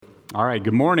All right,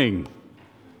 good morning.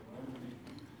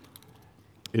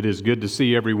 It is good to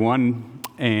see everyone.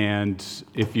 And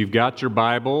if you've got your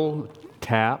Bible,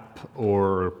 tap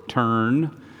or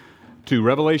turn to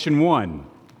Revelation 1.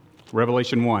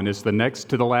 Revelation 1 is the next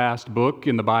to the last book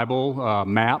in the Bible.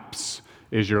 Maps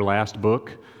is your last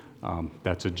book.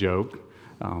 That's a joke.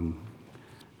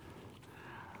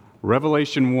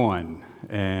 Revelation 1.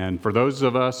 And for those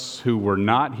of us who were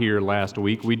not here last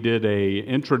week, we did an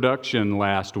introduction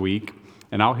last week,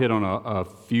 and I'll hit on a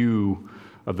few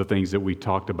of the things that we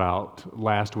talked about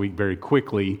last week very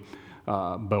quickly,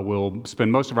 but we'll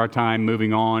spend most of our time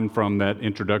moving on from that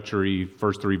introductory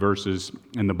first three verses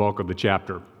in the bulk of the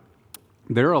chapter.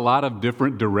 There are a lot of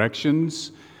different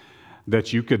directions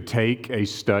that you could take a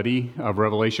study of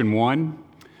Revelation 1.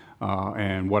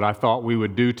 And what I thought we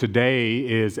would do today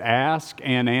is ask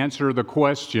and answer the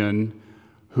question,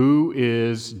 who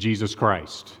is Jesus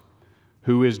Christ?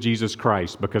 Who is Jesus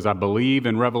Christ? Because I believe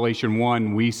in Revelation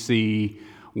 1 we see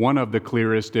one of the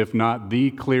clearest, if not the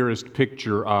clearest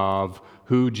picture of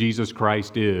who Jesus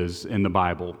Christ is in the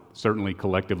Bible, certainly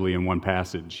collectively in one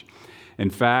passage.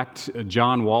 In fact,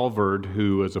 John Walvoord,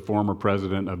 who is a former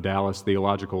president of Dallas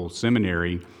Theological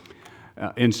Seminary,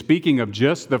 in speaking of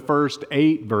just the first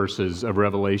 8 verses of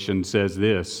Revelation, says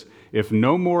this: if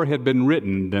no more had been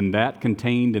written than that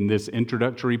contained in this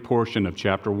introductory portion of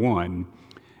chapter 1,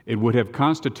 it would have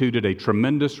constituted a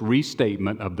tremendous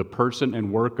restatement of the person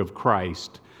and work of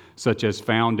Christ, such as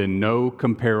found in no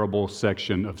comparable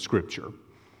section of Scripture.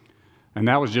 And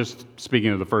that was just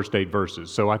speaking of the first 8 verses.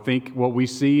 So I think what we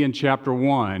see in chapter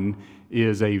 1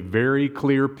 is a very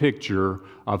clear picture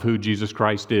of who Jesus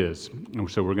Christ is. And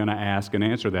so we're going to ask and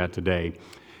answer that today.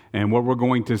 And what we're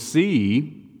going to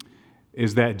see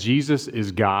is that Jesus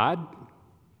is God.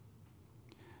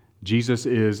 Jesus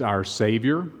is our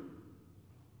Savior.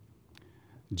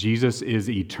 Jesus is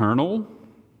eternal.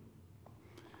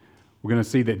 We're going to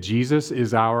see that Jesus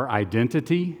is our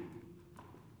identity,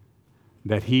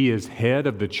 that He is head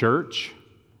of the church,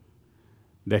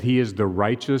 that He is the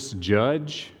righteous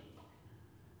judge,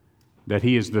 that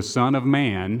He is the Son of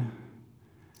Man,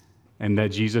 and that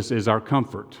Jesus is our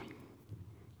comfort.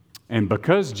 And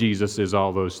because Jesus is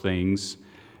all those things,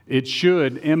 it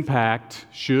should and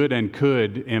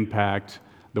could impact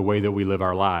the way that we live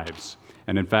our lives.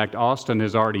 And in fact, Austin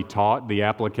has already taught the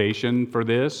application for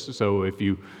this, so if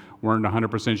you weren't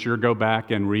 100% sure, go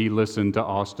back and re-listen to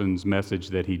Austin's message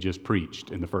that he just preached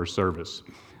in the first service,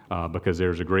 because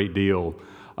there's a great deal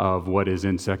of what is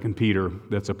in 2 Peter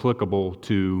that's applicable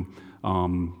to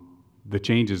the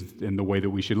changes in the way that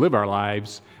we should live our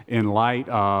lives in light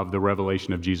of the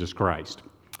revelation of Jesus Christ.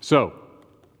 So,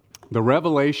 the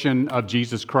revelation of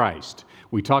Jesus Christ.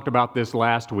 We talked about this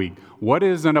last week. What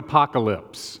is an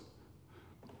apocalypse?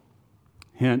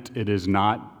 Hint, it is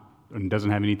not, and doesn't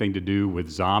have anything to do with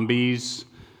zombies,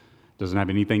 doesn't have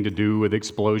anything to do with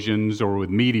explosions or with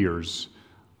meteors.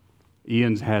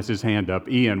 Ian has his hand up.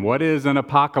 Ian, what is an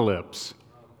apocalypse?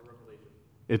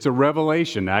 It's a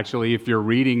revelation. Actually, if you're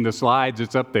reading the slides,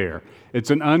 it's up there.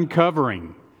 It's an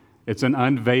uncovering. It's an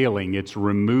unveiling. It's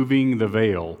removing the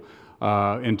veil.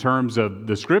 In terms of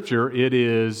the Scripture, it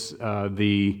is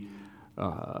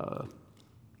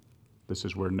this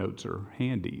is where notes are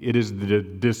handy. It is the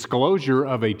disclosure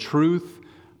of a truth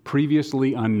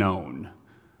previously unknown.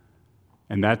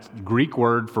 And that Greek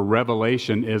word for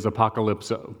revelation is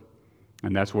apocalypso.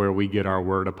 And that's where we get our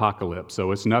word apocalypse.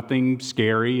 So it's nothing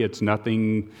scary. It's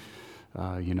nothing,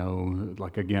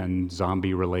 like, again,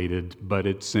 zombie related, but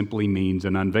it simply means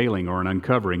an unveiling or an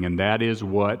uncovering. And that is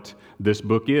what this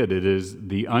book is. It is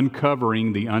the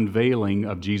uncovering, the unveiling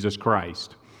of Jesus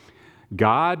Christ.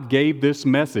 God gave this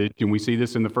message, and we see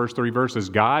this in the first 3 verses.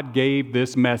 God gave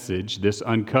this message, this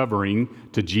uncovering,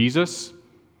 to Jesus,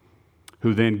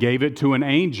 who then gave it to an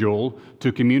angel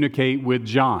to communicate with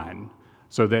John,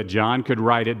 so that John could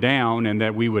write it down and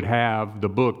that we would have the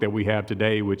book that we have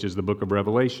today, which is the book of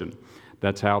Revelation.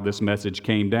 That's how this message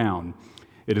came down.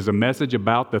 It is a message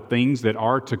about the things that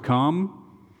are to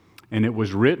come, and it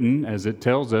was written, as it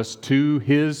tells us, to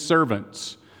His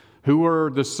servants. Who are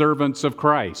the servants of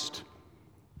Christ?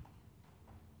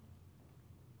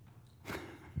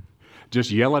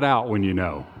 Just yell it out when you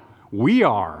know. We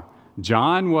are.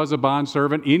 John was a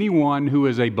bondservant. Anyone who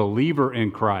is a believer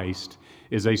in Christ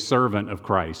is a servant of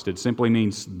Christ. It simply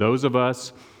means those of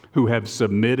us who have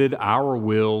submitted our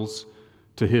wills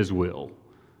to His will.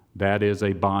 That is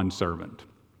a bondservant.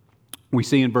 We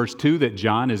see in verse 2 that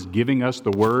John is giving us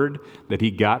the word that he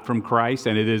got from Christ,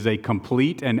 and it is a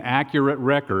complete and accurate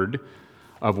record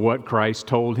of what Christ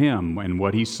told him and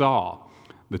what he saw,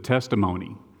 the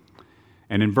testimony.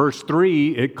 And in verse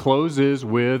 3, it closes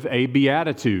with a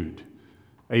beatitude,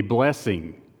 a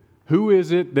blessing. Who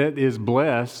is it that is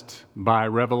blessed by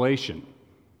revelation?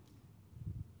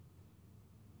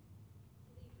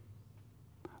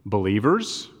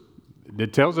 Believers.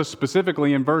 It tells us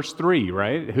specifically in verse 3,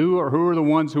 right? Who are the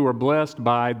ones who are blessed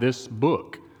by this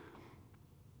book?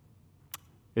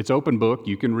 It's open book.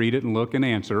 You can read it and look and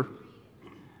answer.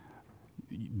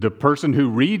 The person who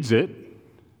reads it,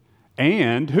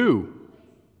 and who?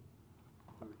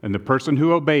 And the person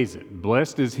who obeys it.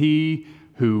 Blessed is he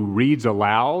who reads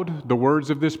aloud the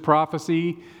words of this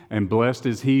prophecy, and blessed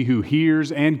is he who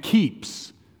hears and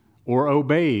keeps or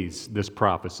obeys this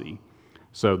prophecy.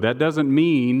 So that doesn't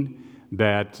mean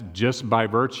that just by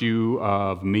virtue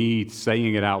of me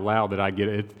saying it out loud that I get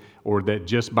it, or that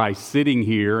just by sitting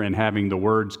here and having the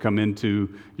words come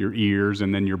into your ears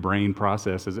and then your brain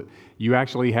processes it. You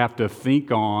actually have to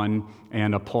think on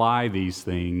and apply these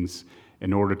things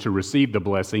in order to receive the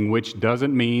blessing, which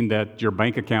doesn't mean that your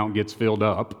bank account gets filled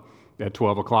up at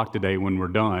 12 o'clock today when we're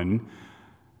done.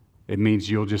 It means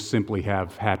you'll just simply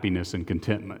have happiness and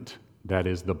contentment. That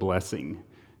is the blessing.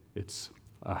 It's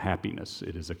a happiness.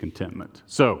 It is a contentment.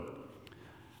 So,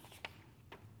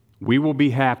 we will be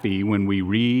happy when we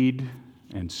read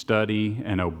and study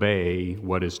and obey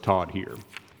what is taught here.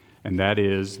 And that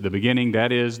is the beginning,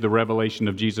 that is the revelation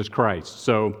of Jesus Christ.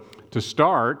 So, to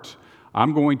start,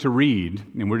 I'm going to read,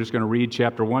 and we're just going to read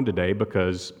chapter 1 today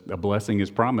because a blessing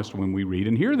is promised when we read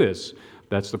and hear this.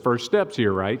 That's the first steps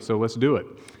here, right? So let's do it.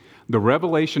 The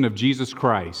revelation of Jesus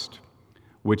Christ,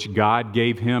 which God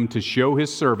gave him to show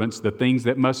his servants the things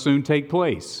that must soon take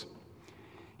place.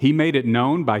 He made it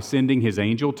known by sending his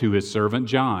angel to his servant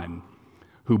John,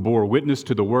 who bore witness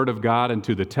to the word of God and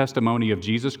to the testimony of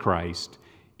Jesus Christ,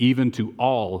 even to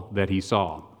all that he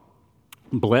saw.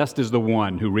 Blessed is the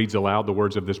one who reads aloud the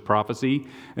words of this prophecy,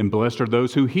 and blessed are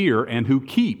those who hear and who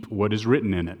keep what is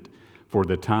written in it, for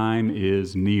the time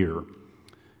is near.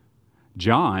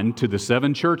 John, to the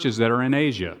 7 churches that are in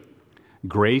Asia,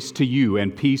 grace to you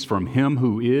and peace from him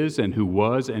who is and who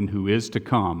was and who is to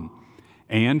come,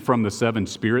 and from the 7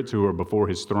 spirits who are before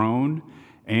his throne,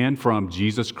 and from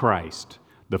Jesus Christ,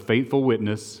 the faithful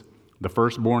witness, the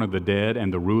firstborn of the dead,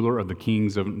 and the ruler of the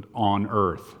kings on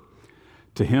earth.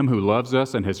 To him who loves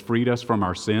us and has freed us from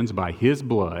our sins by his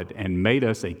blood and made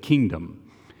us a kingdom,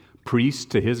 priests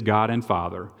to his God and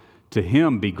Father, to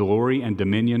him be glory and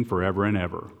dominion forever and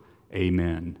ever.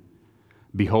 Amen.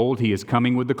 Behold, he is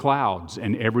coming with the clouds,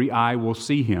 and every eye will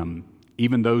see him,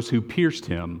 even those who pierced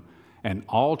him, and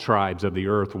all tribes of the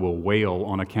earth will wail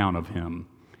on account of him.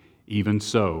 Even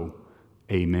so,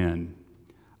 amen.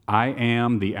 I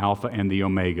am the Alpha and the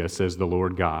Omega, says the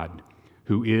Lord God,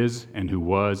 who is and who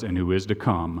was and who is to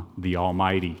come, the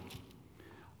Almighty.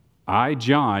 I,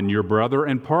 John, your brother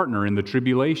and partner in the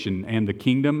tribulation and the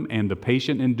kingdom and the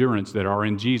patient endurance that are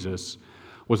in Jesus,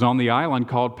 was on the island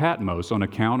called Patmos on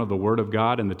account of the word of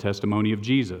God and the testimony of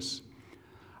Jesus.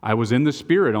 I was in the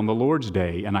Spirit on the Lord's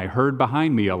day, and I heard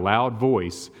behind me a loud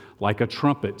voice like a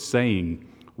trumpet saying,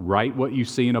 "Write what you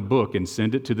see in a book and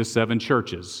send it to the 7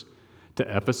 churches,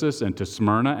 to Ephesus and to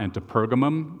Smyrna and to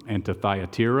Pergamum and to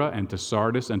Thyatira and to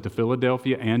Sardis and to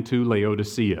Philadelphia and to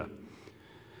Laodicea."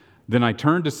 Then I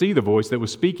turned to see the voice that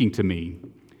was speaking to me,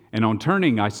 and on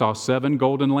turning I saw 7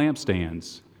 golden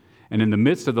lampstands, and in the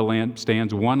midst of the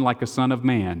lampstands one like a son of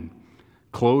man,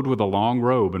 clothed with a long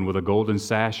robe and with a golden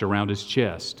sash around his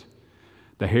chest.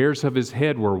 The hairs of his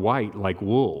head were white like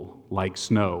wool, like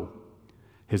snow.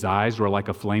 His eyes were like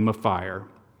a flame of fire.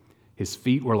 His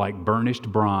feet were like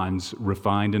burnished bronze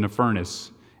refined in a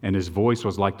furnace, and his voice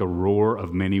was like the roar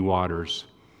of many waters.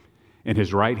 In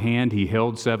his right hand he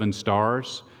held 7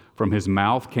 stars. From his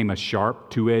mouth came a sharp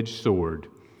 2-edged sword,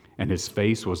 and his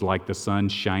face was like the sun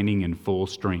shining in full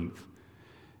strength.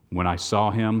 When I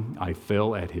saw him, I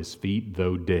fell at his feet,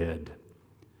 though dead.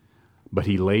 But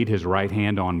he laid his right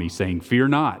hand on me, saying, "Fear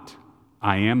not,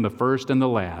 I am the first and the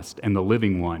last and the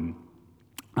living one.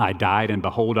 I died, and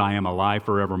behold, I am alive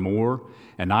forevermore,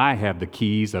 and I have the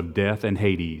keys of death and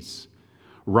Hades.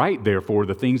 Write, therefore,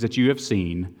 the things that you have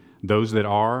seen, those that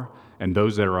are, and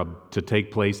those that are to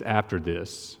take place after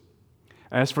this.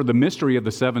 As for the mystery of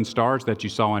the 7 stars that you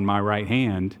saw in my right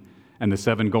hand, and the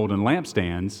 7 golden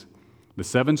lampstands, the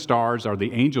 7 stars are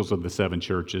the angels of the 7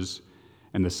 churches,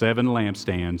 and the 7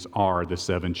 lampstands are the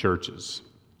 7 churches."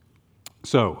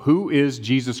 So, who is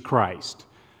Jesus Christ?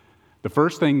 The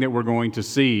first thing that we're going to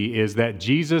see is that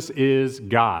Jesus is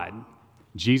God.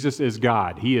 Jesus is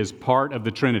God. He is part of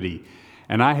the Trinity.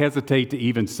 And I hesitate to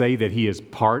even say that he is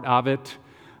part of it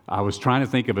I was trying to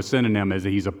think of a synonym as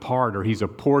he's a part or he's a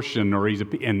portion or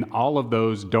and all of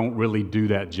those don't really do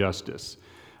that justice.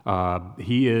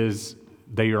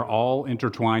 They are all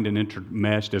intertwined and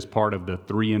intermeshed as part of the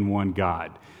three-in-one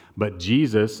God. But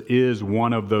Jesus is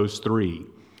one of those three.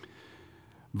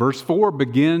 Verse 4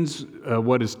 begins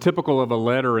what is typical of a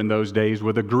letter in those days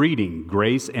with a greeting,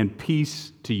 grace and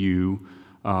peace to you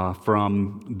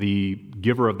from the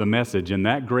giver of the message. And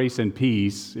that grace and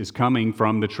peace is coming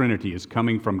from the Trinity, is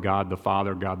coming from God the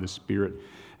Father, God the Spirit,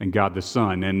 and God the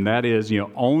Son. And that is,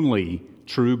 only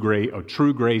true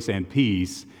grace and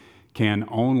peace can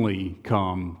only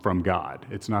come from God.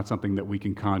 It's not something that we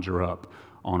can conjure up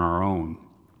on our own.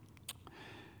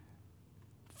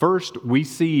 First, we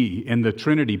see in the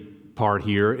Trinity part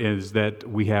here is that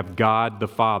we have God the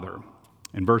Father.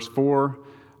 In verse 4,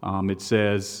 it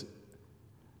says,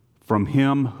 from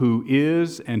him who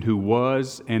is and who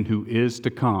was and who is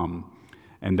to come.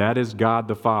 And that is God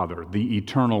the Father, the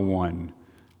eternal one,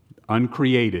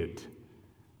 uncreated.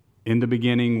 In the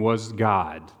beginning was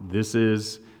God. This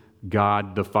is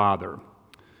God the Father.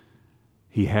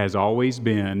 He has always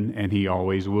been and he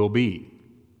always will be.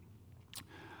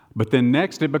 But then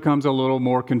next it becomes a little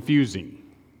more confusing.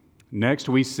 Next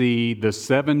we see the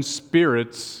seven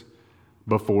spirits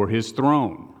before his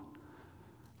throne.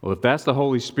 Well, if that's the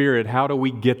Holy Spirit, how do we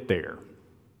get there?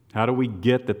 How do we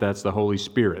get that that's the Holy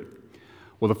Spirit?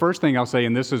 Well, the first thing I'll say,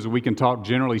 and this is we can talk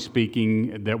generally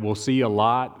speaking, that we'll see a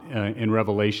lot in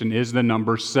Revelation, is the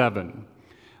number 7.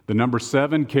 The number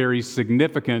 7 carries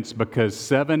significance because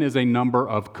 7 is a number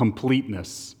of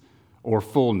completeness or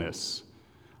fullness.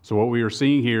 So what we are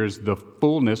seeing here is the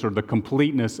fullness or the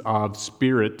completeness of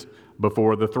Spirit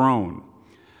before the throne.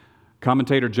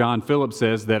 Commentator John Phillips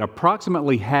says that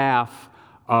approximately half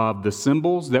of the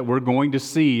symbols that we're going to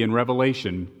see in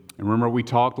Revelation, and remember we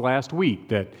talked last week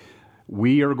that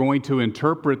we are going to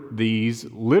interpret these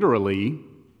literally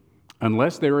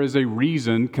unless there is a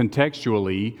reason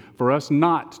contextually for us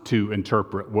not to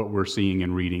interpret what we're seeing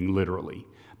and reading literally.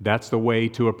 That's the way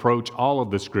to approach all of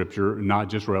the Scripture, not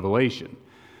just Revelation.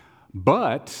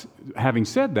 But having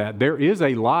said that, there is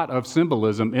a lot of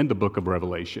symbolism in the book of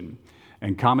Revelation.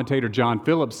 And commentator John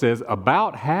Phillips says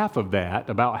about half of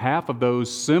those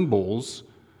symbols,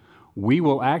 we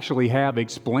will actually have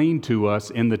explained to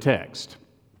us in the text.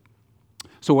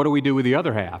 So what do we do with the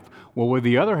other half? Well, with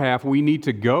the other half, we need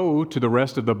to go to the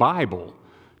rest of the Bible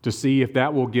to see if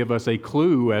that will give us a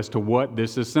clue as to what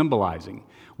this is symbolizing.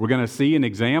 We're going to see an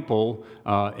example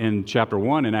in chapter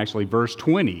 1, and actually verse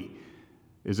 20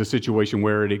 is a situation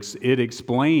where it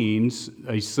explains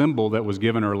a symbol that was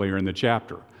given earlier in the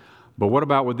chapter. But what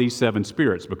about with these 7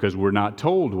 spirits? Because we're not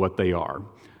told what they are.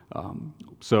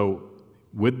 So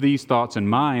with these thoughts in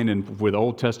mind and with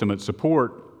Old Testament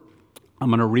support, I'm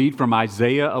going to read from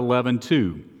Isaiah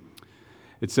 11:2.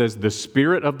 It says, "The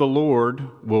Spirit of the Lord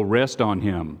will rest on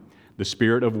him, the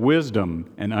Spirit of wisdom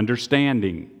and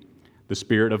understanding, the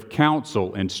Spirit of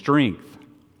counsel and strength."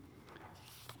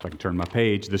 If I can turn my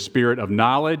page, "the Spirit of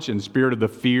knowledge and Spirit of the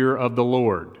fear of the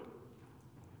Lord."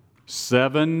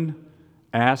 7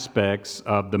 aspects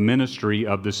of the ministry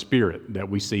of the Spirit that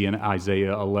we see in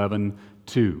Isaiah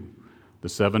 11:2. The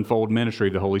sevenfold ministry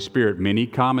of the Holy Spirit. Many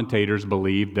commentators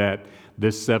believe that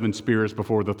this 7 spirits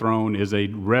before the throne is a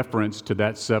reference to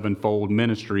that sevenfold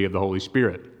ministry of the Holy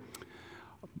Spirit.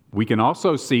 We can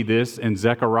also see this in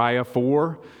Zechariah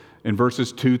 4 in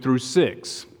verses 2 through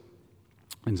 6.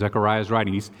 And Zechariah is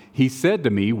writing, he said to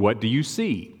me, "What do you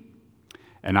see?"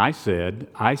 And I said,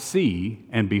 "I see,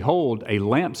 and behold, a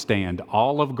lampstand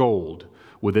all of gold,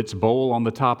 with its bowl on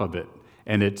the top of it,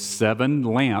 and its 7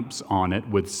 lamps on it,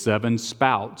 with 7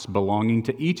 spouts belonging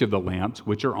to each of the lamps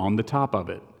which are on the top of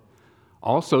it.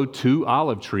 Also 2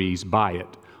 olive trees by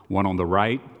it, one on the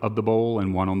right of the bowl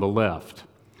and one on the left."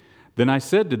 Then I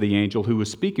said to the angel who was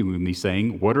speaking with me,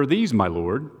 saying, "What are these, my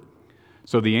Lord?"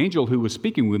 So the angel who was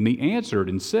speaking with me answered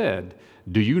and said,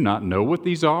 "Do you not know what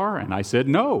these are?" And I said,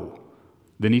 "No."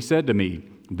 Then he said to me,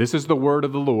 "This is the word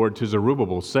of the Lord to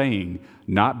Zerubbabel, saying,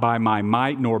 Not by my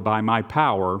might nor by my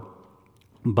power,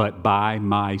 but by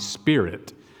my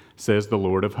Spirit, says the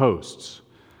Lord of hosts."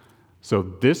 So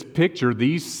this picture,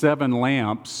 these 7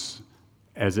 lamps,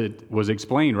 as it was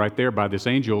explained right there by this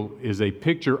angel, is a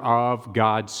picture of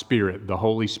God's Spirit, the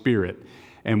Holy Spirit.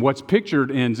 And what's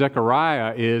pictured in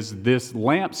Zechariah is this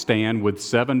lampstand with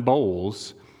 7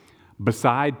 bowls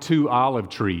beside 2 olive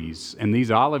trees. And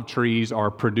these olive trees are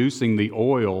producing the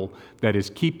oil that is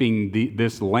keeping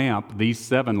this lamp, these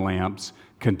 7 lamps,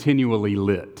 continually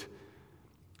lit.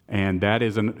 And that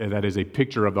is a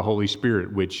picture of the Holy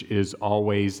Spirit, which is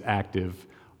always active,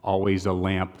 always a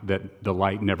lamp that the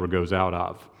light never goes out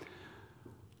of.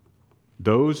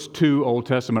 Those two Old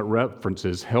Testament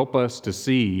references help us to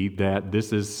see that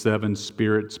this is seven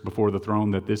spirits before the throne,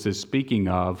 that this is speaking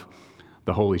of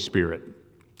the Holy Spirit.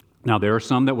 Now, there are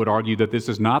some that would argue that this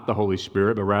is not the Holy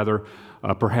Spirit, but rather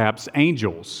perhaps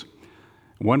angels.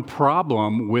 One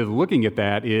problem with looking at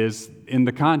that is in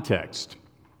the context.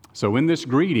 So in this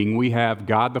greeting, we have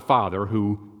God the Father,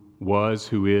 who was,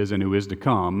 who is, and who is to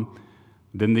come,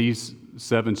 then these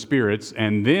seven spirits,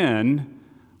 and then,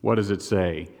 what does it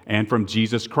say? And from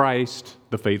Jesus Christ,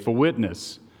 the faithful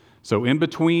witness. So in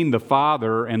between the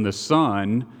Father and the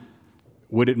Son,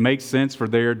 would it make sense for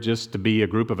there just to be a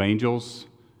group of angels?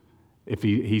 If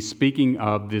he's speaking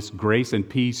of this grace and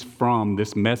peace from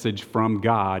this message from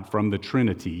God, from the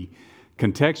Trinity,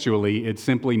 contextually, it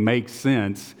simply makes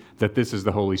sense that this is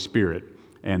the Holy Spirit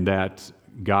and that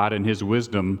God in His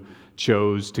wisdom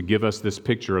chose to give us this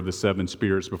picture of the seven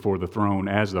spirits before the throne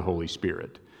as the Holy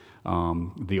Spirit.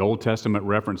 The Old Testament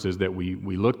references that we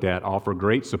looked at offer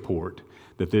great support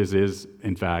that this is,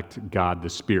 in fact, God the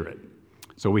Spirit.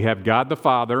 So we have God the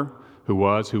Father, who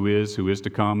was, who is to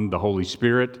come, the Holy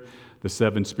Spirit, the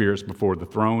seven spirits before the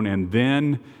throne, and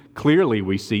then clearly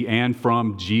we see, and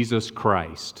from Jesus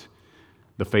Christ,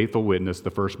 the faithful witness, the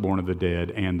firstborn of the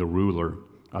dead, and the ruler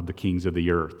of the kings of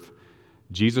the earth.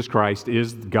 Jesus Christ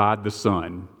is God the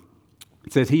Son.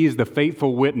 It says He is the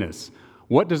faithful witness.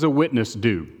 What does a witness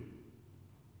do?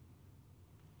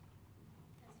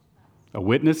 A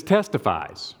witness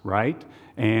testifies, right?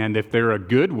 And if they're a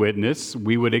good witness,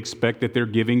 we would expect that they're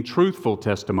giving truthful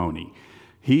testimony.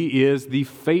 He is the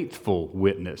faithful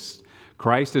witness.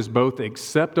 Christ is both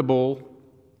acceptable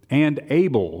and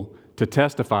able to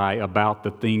testify about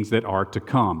the things that are to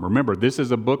come. Remember, this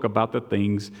is a book about the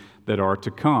things that are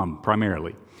to come,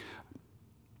 primarily.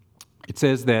 It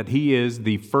says that He is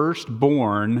the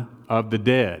firstborn of the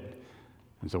dead.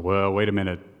 And so, well, wait a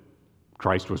minute.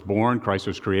 Christ was born, Christ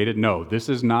was created. No, this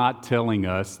is not telling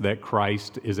us that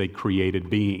Christ is a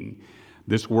created being.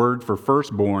 This word for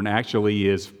firstborn actually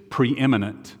is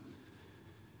preeminent.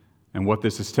 And what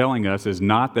this is telling us is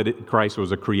not that Christ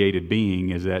was a created being,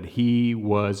 is that He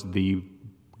was the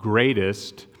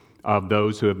greatest of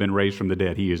those who have been raised from the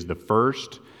dead. He is the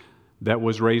first that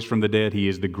was raised from the dead. He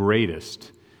is the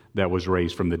greatest that was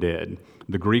raised from the dead.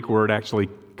 The Greek word actually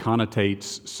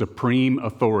connotates supreme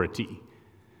authority.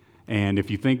 And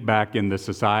if you think back in the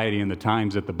society and the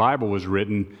times that the Bible was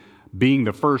written, being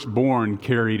the firstborn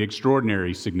carried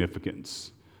extraordinary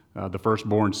significance. The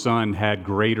firstborn son had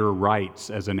greater rights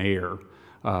as an heir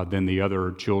than the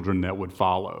other children that would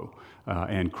follow.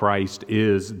 And Christ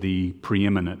is the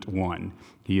preeminent one.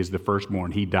 He is the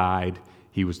firstborn. He died.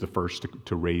 He was the first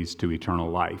to raise to eternal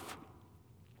life.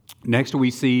 Next, we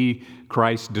see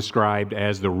Christ described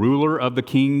as the ruler of the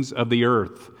kings of the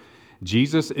earth.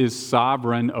 Jesus is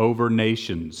sovereign over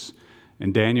nations.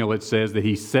 In Daniel, it says that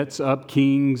He sets up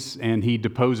kings and He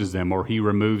deposes them, or He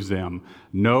removes them.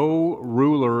 No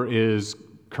ruler is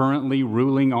currently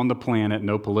ruling on the planet.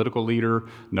 No political leader,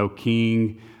 no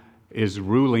king is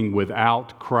ruling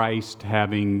without Christ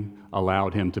having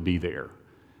allowed him to be there.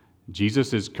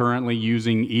 Jesus is currently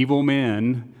using evil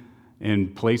men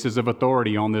in places of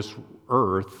authority on this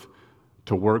earth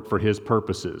to work for His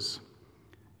purposes.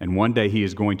 And one day He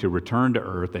is going to return to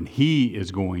earth and He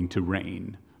is going to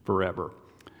reign forever.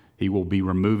 He will be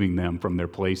removing them from their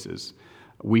places.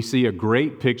 We see a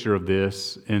great picture of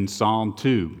this in Psalm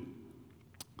 2.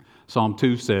 Psalm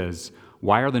 2 says,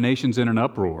 "Why are the nations in an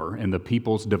uproar and the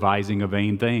peoples devising a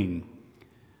vain thing?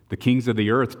 The kings of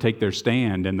the earth take their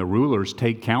stand and the rulers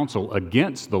take counsel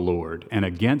against the Lord and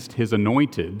against His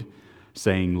anointed,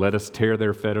 saying, 'Let us tear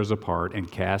their fetters apart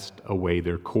and cast away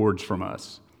their cords from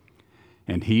us.'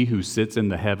 And He who sits in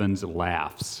the heavens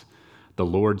laughs. The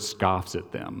Lord scoffs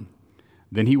at them.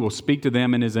 Then He will speak to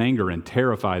them in His anger and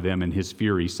terrify them in His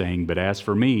fury, saying, 'But as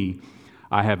for me,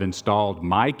 I have installed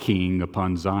my king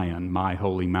upon Zion, my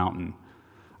holy mountain.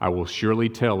 I will surely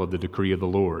tell of the decree of the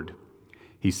Lord.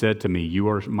 He said to me, "You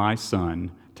are my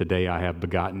son. Today I have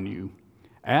begotten you.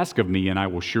 Ask of me, and I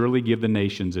will surely give the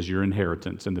nations as your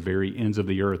inheritance and the very ends of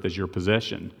the earth as your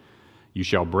possession. You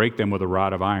shall break them with a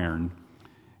rod of iron,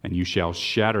 and you shall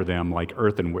shatter them like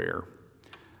earthenware.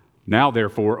 Now,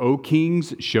 therefore, O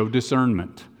kings, show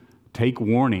discernment. Take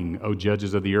warning, O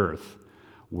judges of the earth.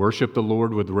 Worship the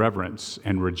Lord with reverence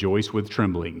and rejoice with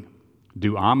trembling.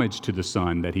 Do homage to the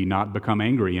Son, that He not become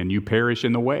angry and you perish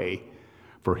in the way,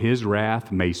 for His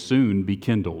wrath may soon be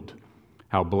kindled.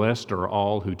 How blessed are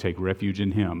all who take refuge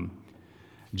in Him."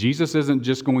 Jesus isn't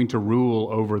just going to rule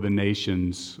over the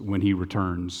nations when He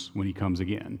returns, when He comes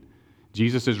again.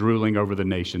 Jesus is ruling over the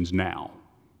nations now.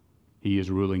 He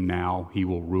is ruling now. He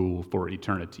will rule for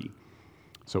eternity.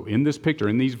 So in this picture,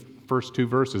 in these first two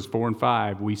verses, 4 and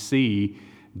 5, we see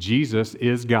Jesus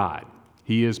is God.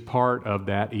 He is part of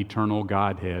that eternal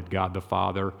Godhead, God the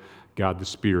Father, God the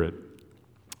Spirit,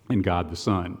 and God the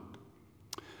Son.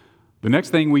 The next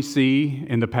thing we see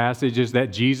in the passage is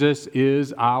that Jesus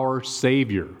is our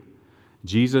Savior.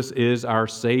 Jesus is our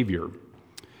Savior.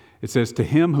 It says, "To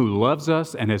him who loves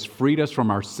us and has freed us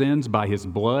from our sins by his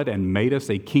blood and made us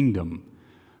a kingdom,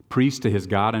 priest to his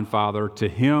God and Father, to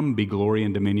him be glory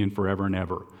and dominion forever and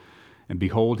ever. And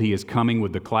behold, he is coming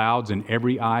with the clouds, and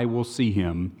every eye will see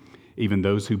him, even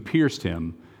those who pierced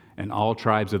him, and all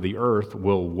tribes of the earth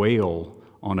will wail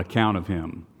on account of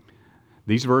him."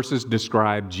 These verses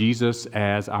describe Jesus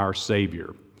as our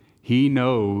Savior. He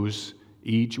knows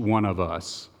each one of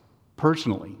us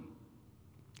personally.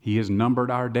 He has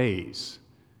numbered our days.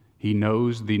 He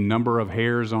knows the number of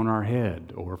hairs on our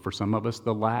head, or for some of us,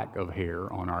 the lack of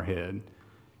hair on our head.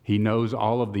 He knows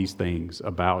all of these things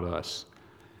about us.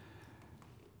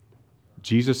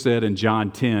 Jesus said in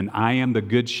John 10, "I am the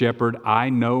good shepherd. I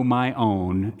know my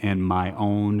own, and my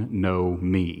own know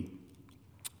me."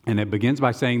 And it begins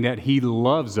by saying that he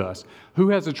loves us. Who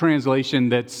has a translation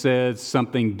that says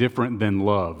something different than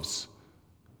loves?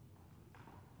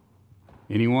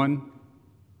 Anyone?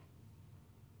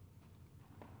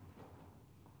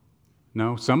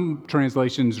 No? Some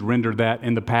translations render that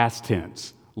in the past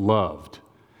tense, loved.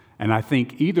 And I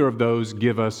think either of those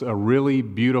give us a really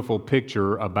beautiful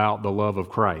picture about the love of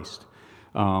Christ.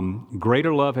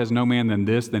 Greater love has no man than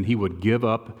this, than he would give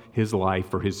up his life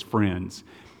for his friends.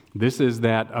 This is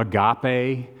that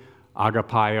agape,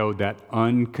 agapio, that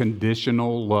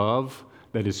unconditional love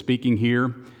that is speaking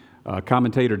here.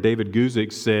 Commentator David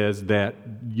Guzik says that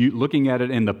looking at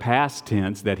it in the past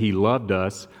tense, that he loved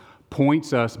us,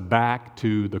 points us back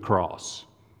to the cross.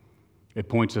 It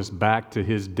points us back to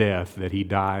his death, that he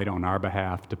died on our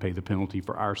behalf to pay the penalty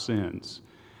for our sins.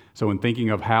 So in thinking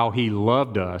of how he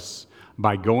loved us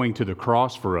by going to the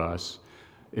cross for us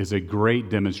is a great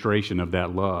demonstration of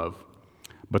that love.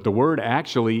 But the word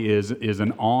actually is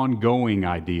an ongoing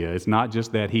idea. It's not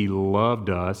just that he loved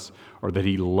us or that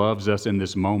he loves us in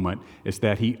this moment. It's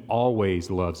that he always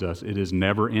loves us. It is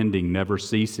never ending, never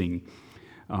ceasing.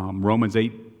 Romans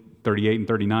 8:38 and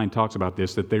 39 talks about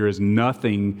this, that there is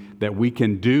nothing that we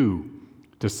can do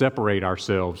to separate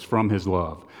ourselves from his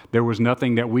love. There was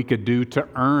nothing that we could do to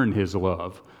earn his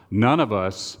love. None of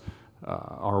us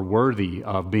are worthy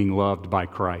of being loved by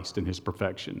Christ in his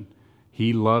perfection.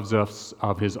 He loves us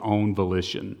of his own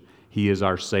volition. He is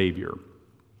our Savior.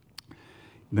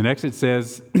 The next it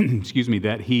says,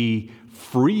 that he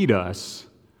freed us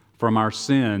from our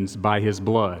sins by his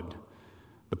blood.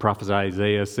 The prophet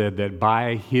Isaiah said that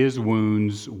by his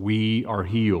wounds we are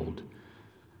healed.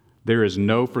 There is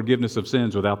no forgiveness of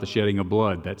sins without the shedding of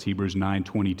blood. That's Hebrews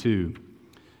 9:22.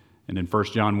 And in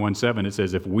 1 John 1:7 it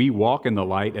says, "If we walk in the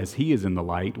light as he is in the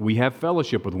light, we have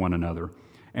fellowship with one another.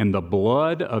 And the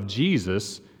blood of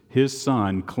Jesus, his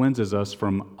Son, cleanses us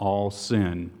from all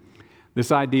sin." This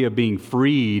idea of being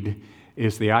freed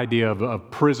is the idea of a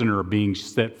prisoner being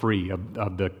set free,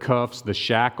 of the cuffs, the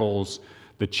shackles,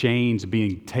 the chains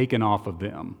being taken off of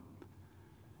them.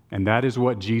 And that is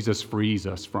what Jesus frees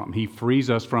us from. He frees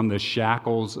us from the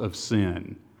shackles of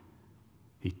sin.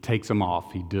 He takes them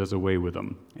off. He does away with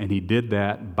them. And he did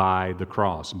that by the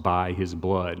cross, by his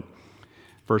blood.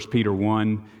 1 Peter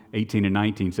 1:18 and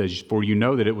 19 says, "For you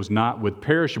know that it was not with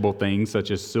perishable things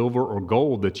such as silver or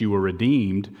gold that you were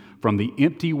redeemed from the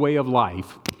empty way of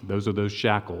life," those are those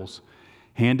shackles,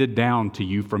 "handed down to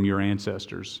you from your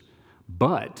ancestors,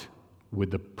 but with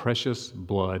the precious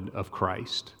blood of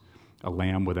Christ, a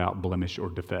lamb without blemish or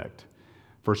defect."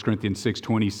 1 Corinthians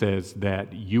 6:20 says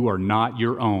that you are not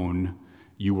your own,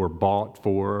 you were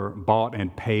bought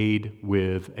and paid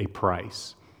with a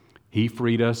price. He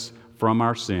freed us from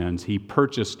our sins. He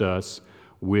purchased us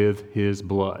with his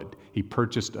blood. He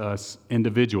purchased us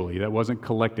individually. That wasn't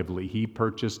collectively. He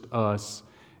purchased us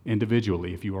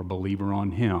individually. If you are a believer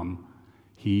on him,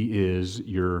 he is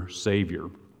your Savior.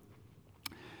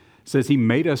 It says he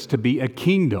made us to be a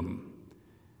kingdom.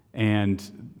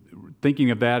 And thinking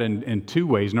of that in two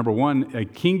ways. Number one, a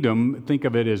kingdom, think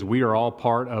of it as we are all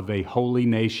part of a holy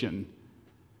nation,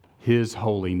 his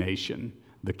holy nation,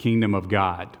 the kingdom of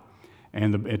God.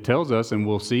 And it tells us, and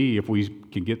we'll see if we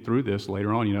can get through this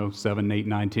later on, 7, 8,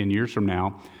 9, 10 years from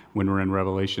now, when we're in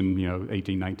Revelation,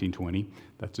 18, 19, 20.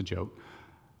 That's a joke.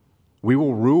 We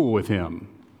will rule with him.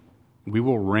 We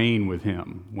will reign with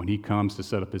him. When he comes to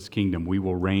set up his kingdom, we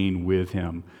will reign with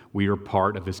him. We are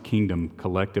part of his kingdom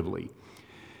collectively.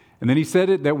 And then he said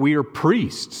it that we are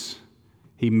priests.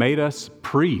 He made us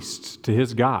priests to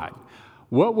his God.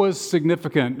 What was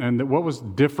significant and what was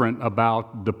different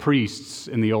about the priests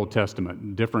in the Old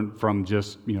Testament, different from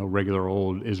just, regular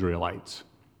old Israelites?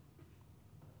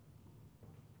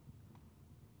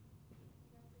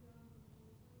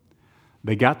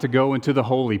 They got to go into the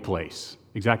holy place.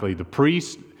 Exactly. The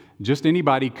priest, just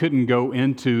anybody couldn't go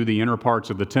into the inner parts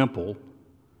of the temple,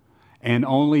 and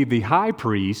only the high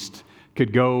priest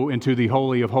could go into the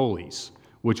Holy of Holies,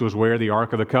 which was where the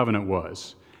Ark of the Covenant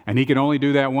was. And he could only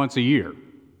do that once a year.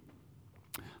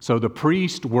 So the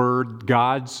priests were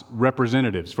God's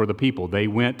representatives for the people.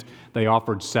 They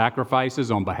offered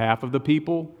sacrifices on behalf of the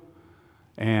people,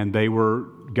 and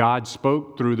God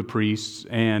spoke through the priests,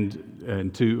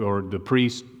 or the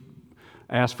priest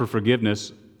asked for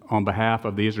forgiveness on behalf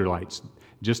of the Israelites.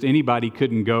 Just anybody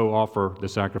couldn't go offer the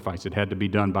sacrifice. It had to be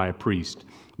done by a priest.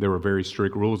 There were very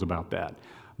strict rules about that.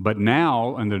 But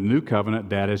now, in the new covenant,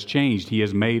 that has changed. He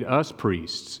has made us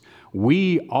priests.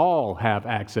 We all have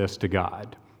access to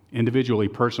God, individually,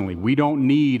 personally. We don't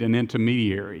need an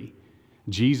intermediary.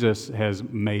 Jesus has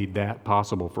made that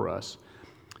possible for us.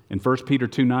 In 1 Peter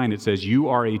 2:9, it says, "You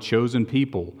are a chosen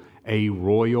people, a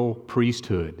royal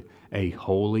priesthood, a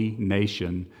holy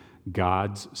nation,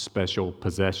 God's special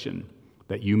possession,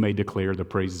 that you may declare the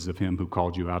praises of him who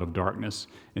called you out of darkness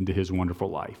into his wonderful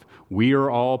life." We are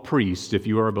all priests. If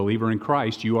you are a believer in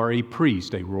Christ, you are a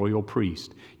priest, a royal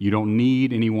priest. You don't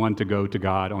need anyone to go to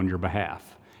God on your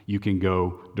behalf. You can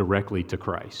go directly to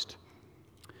Christ.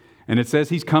 And it says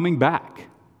he's coming back.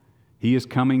 He is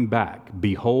coming back.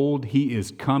 Behold, he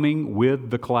is coming with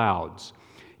the clouds.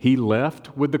 He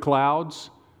left with the clouds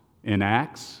in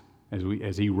Acts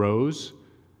as he rose,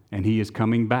 and he is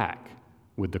coming back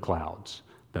with the clouds.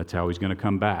 That's how he's going to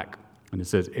come back. And it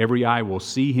says, every eye will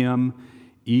see him,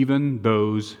 even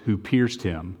those who pierced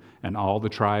him, and all the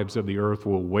tribes of the earth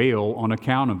will wail on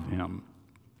account of him.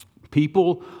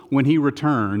 People, when he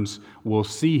returns, will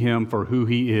see him for who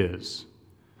he is.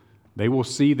 They will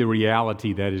see the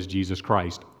reality that is Jesus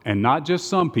Christ. And not just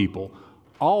some people,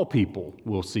 all people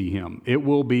will see him. It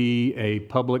will be a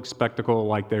public spectacle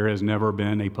like there has never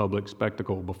been a public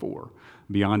spectacle before,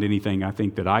 beyond anything I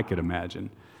think that I could imagine.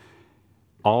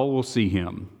 All will see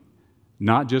him,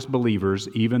 not just believers,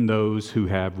 even those who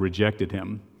have rejected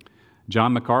him.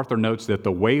 John MacArthur notes that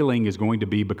the wailing is going to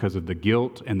be because of the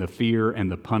guilt and the fear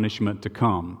and the punishment to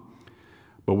come.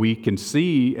 But we can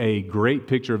see a great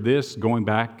picture of this going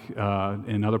back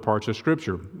in other parts of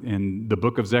Scripture. In the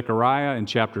book of Zechariah, in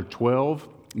chapter 12,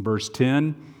 verse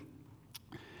 10,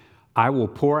 "I will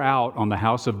pour out on the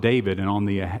house of David and on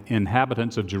the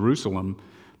inhabitants of Jerusalem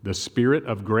the spirit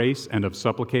of grace and of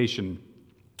supplication,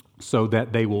 so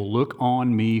that they will look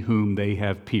on me whom they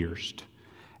have pierced,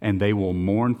 and they will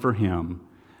mourn for him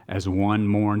as one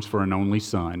mourns for an only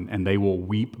son, and they will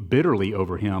weep bitterly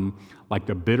over him like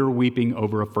the bitter weeping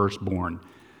over a firstborn."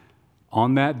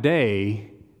 On that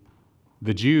day,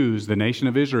 the Jews, the nation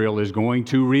of Israel, is going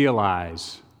to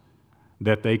realize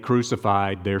that they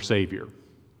crucified their Savior.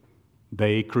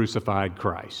 They crucified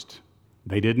Christ.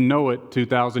 They didn't know it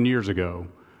 2,000 years ago.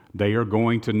 They are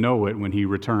going to know it when he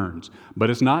returns. But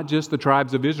it's not just the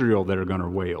tribes of Israel that are going to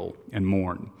wail and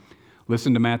mourn.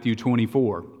 Listen to Matthew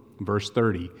 24, verse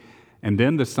 30. "And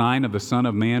then the sign of the Son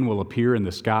of Man will appear in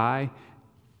the sky,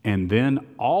 and then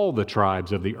all the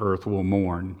tribes of the earth will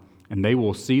mourn, and they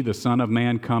will see the Son of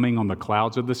Man coming on the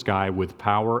clouds of the sky with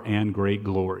power and great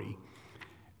glory."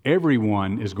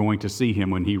 Everyone is going to see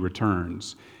him when he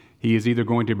returns. He is either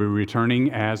going to be returning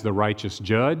as the righteous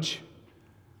judge,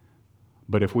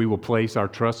 but if we will place our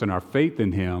trust and our faith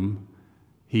in him,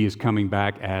 he is coming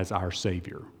back as our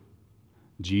Savior.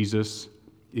 Jesus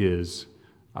is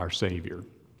our Savior.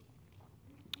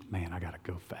 Man, I got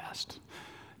to go fast.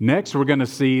 Next, we're going to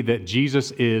see that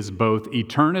Jesus is both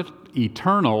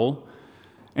eternal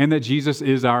and that Jesus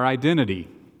is our identity.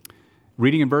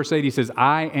 Reading in verse 8, he says,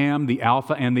 "I am the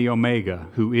Alpha and the Omega,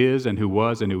 who is and who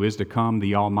was and who is to come,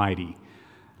 the Almighty."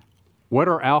 What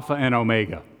are Alpha and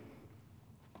Omega?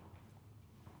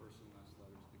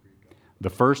 The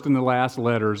first and the last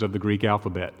letters of the Greek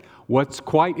alphabet. What's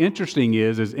quite interesting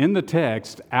is in the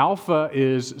text, Alpha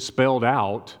is spelled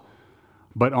out,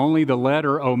 but only the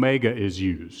letter Omega is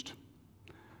used.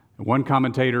 One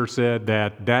commentator said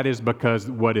that is because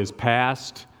what is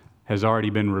past has already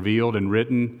been revealed and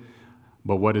written,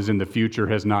 but what is in the future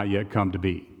has not yet come to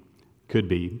be. Could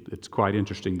be. It's quite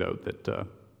interesting, though, that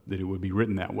it would be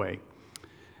written that way.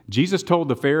 Jesus told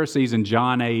the Pharisees in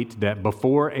John 8 that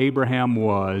before Abraham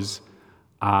was,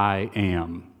 I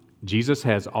am. Jesus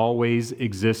has always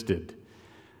existed.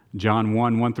 John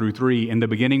 1, 1 through 3, "In the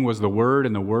beginning was the Word,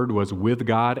 and the Word was with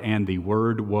God, and the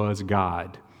Word was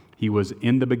God. He was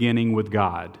in the beginning with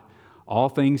God. All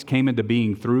things came into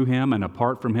being through him, and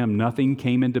apart from him, nothing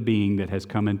came into being that has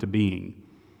come into being.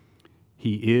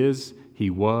 He is, he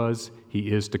was, he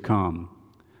is to come.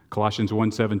 Colossians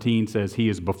 1:17 says, he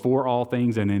is before all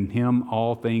things, and in him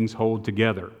all things hold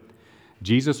together.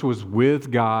 Jesus was with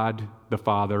God the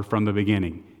Father from the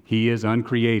beginning. He is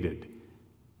uncreated.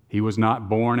 He was not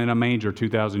born in a manger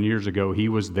 2,000 years ago. He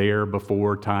was there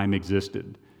before time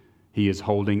existed. He is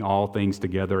holding all things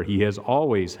together. He has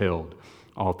always held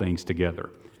all things together.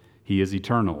 He is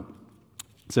eternal.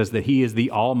 It says that he is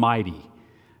the Almighty,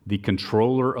 the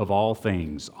controller of all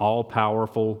things,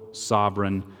 all-powerful,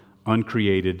 sovereign,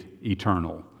 uncreated,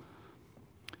 eternal.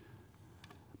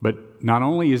 But not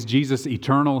only is Jesus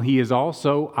eternal, he is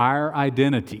also our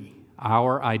identity.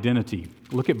 Our identity.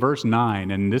 Look at verse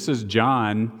 9, and this is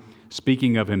John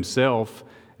speaking of himself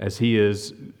as he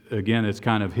is, again, it's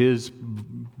kind of his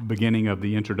beginning of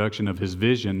the introduction of his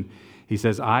vision. He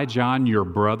says, I, John, your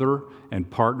brother and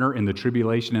partner in the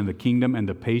tribulation and the kingdom and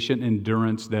the patient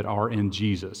endurance that are in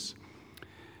Jesus.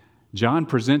 John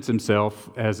presents himself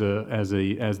as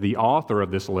the author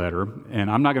of this letter, and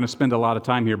I'm not going to spend a lot of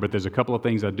time here, but there's a couple of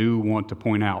things I do want to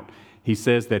point out. He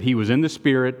says that he was in the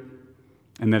Spirit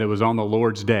and that it was on the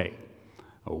Lord's day.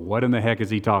 What in the heck is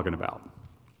he talking about?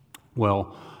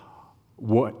 Well,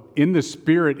 what in the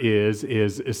Spirit is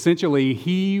essentially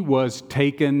he was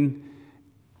taken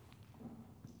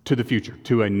to the future,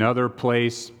 to another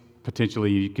place.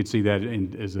 Potentially, you could see that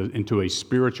into a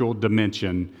spiritual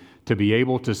dimension to be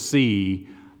able to see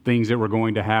things that were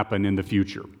going to happen in the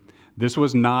future. This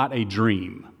was not a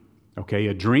dream. Okay,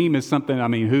 a dream is something,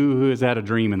 who has had a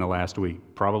dream in the last week?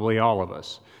 Probably all of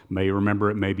us. May remember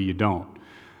it, maybe you don't.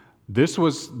 This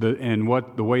was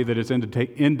the way that it's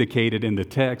indicated in the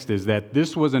text is that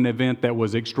this was an event that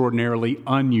was extraordinarily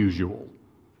unusual.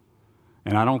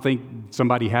 And I don't think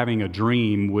somebody having a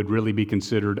dream would really be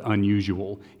considered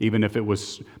unusual, even if it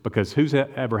was, because who's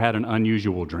ever had an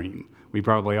unusual dream? We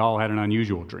probably all had an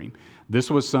unusual dream. This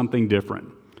was something different.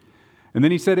 And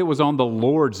then he said it was on the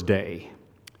Lord's day.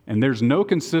 And there's no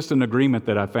consistent agreement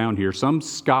that I found here. Some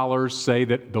scholars say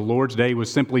that the Lord's day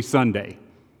was simply Sunday.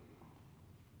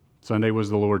 Sunday was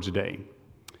the Lord's day.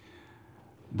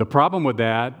 The problem with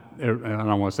that, I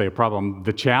don't want to say a problem,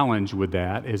 the challenge with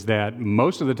that is that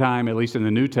most of the time, at least in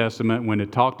the New Testament, when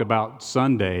it talked about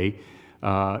Sunday,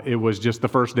 it was just the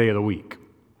first day of the week.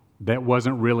 That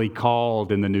wasn't really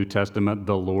called in the New Testament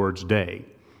the Lord's Day.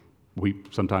 We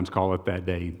sometimes call it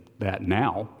that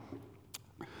now.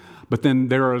 But then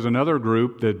there is another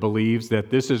group that believes that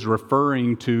this is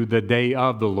referring to the day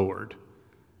of the Lord,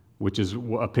 which is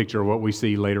a picture of what we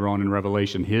see later on in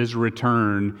Revelation, his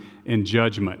return in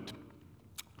judgment.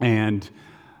 And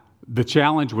the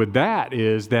challenge with that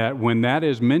is that when that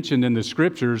is mentioned in the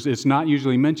Scriptures, it's not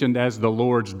usually mentioned as the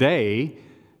Lord's day,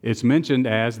 it's mentioned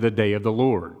as the day of the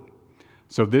Lord.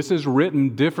 So this is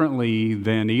written differently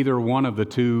than either one of the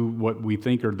two, what we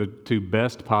think are the two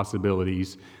best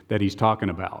possibilities that he's talking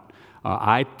about.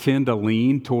 I tend to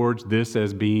lean towards this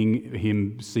as being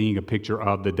him seeing a picture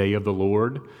of the day of the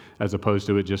Lord, as opposed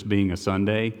to it just being a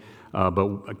Sunday, but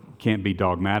I can't be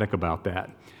dogmatic about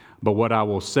that. But what I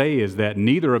will say is that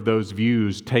neither of those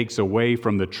views takes away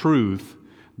from the truth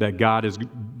that God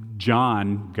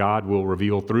will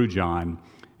reveal through John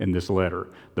in this letter.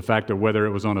 The fact of whether it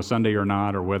was on a Sunday or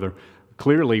not, or whether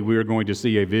clearly we are going to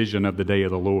see a vision of the day of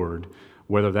the Lord.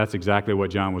 Whether that's exactly what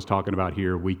John was talking about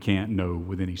here, we can't know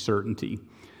with any certainty.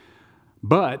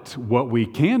 But what we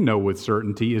can know with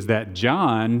certainty is that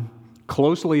John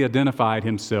closely identified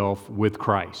himself with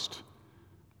Christ.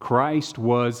 Christ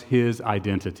was his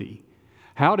identity.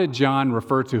 How did John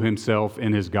refer to himself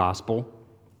in his gospel?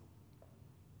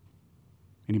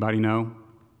 Anybody know?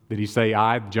 Did he say,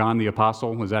 I, John the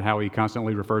Apostle? Is that how he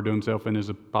constantly referred to himself in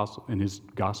his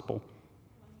gospel?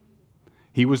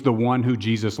 He was the one who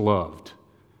Jesus loved.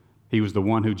 He was the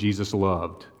one who Jesus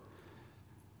loved.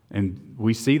 And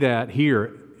we see that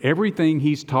here. Everything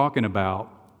he's talking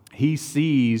about, he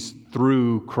sees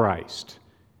through Christ.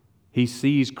 He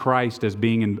sees Christ as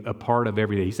being a part of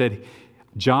everything. He said,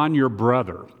 John, your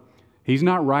brother. He's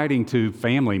not writing to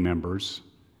family members.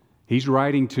 He's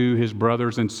writing to his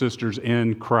brothers and sisters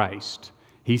in Christ.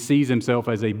 He sees himself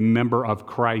as a member of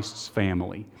Christ's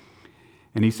family.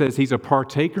 And he says he's a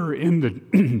partaker in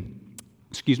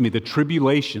the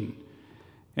tribulation.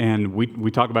 And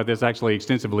we talk about this actually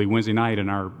extensively Wednesday night in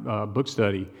our book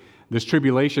study. This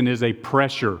tribulation is a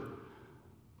pressure.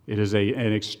 It is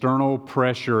an external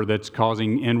pressure that's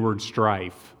causing inward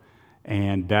strife.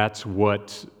 And that's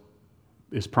what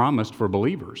is promised for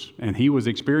believers. And he was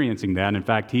experiencing that. In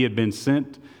fact, he had been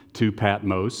sent to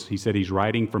Patmos. He said he's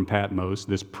writing from Patmos,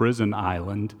 this prison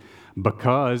island,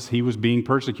 because he was being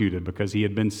persecuted, because he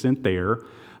had been sent there,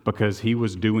 because he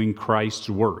was doing Christ's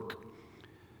work.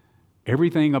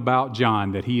 Everything about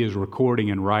John that he is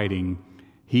recording and writing,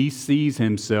 he sees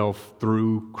himself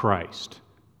through Christ.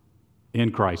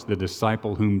 In Christ, the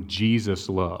disciple whom Jesus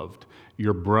loved,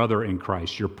 your brother in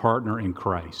Christ, your partner in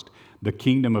Christ, the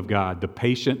kingdom of God, the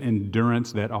patient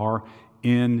endurance that are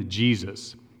in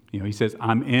Jesus. He says,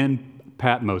 I'm in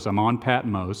Patmos, I'm on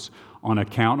Patmos on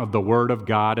account of the word of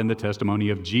God and the testimony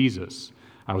of Jesus.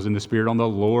 I was in the Spirit on the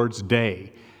Lord's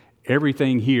day.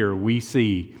 Everything here we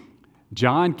see,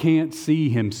 John can't see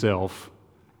himself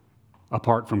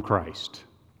apart from Christ.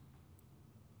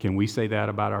 Can we say that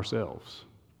about ourselves?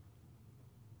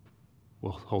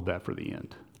 We'll hold that for the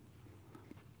end.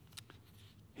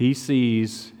 He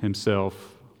sees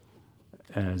himself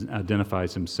as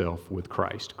identifies himself with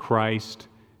Christ. Christ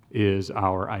is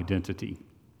our identity.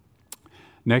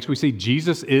 Next, we see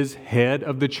Jesus is head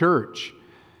of the church.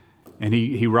 And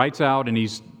he writes out, and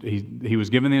he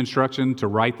was given the instruction to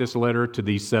write this letter to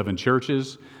these 7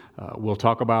 churches. We'll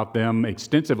talk about them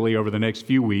extensively over the next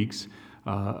few weeks.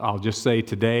 I'll just say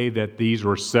today that these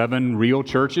were 7 real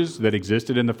churches that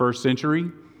existed in the first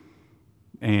century,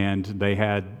 and they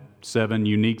had 7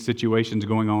 unique situations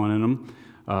going on in them,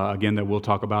 again, that we'll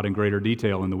talk about in greater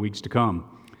detail in the weeks to come.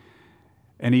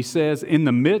 And he says, in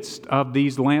the midst of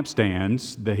these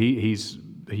lampstands, that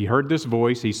he heard this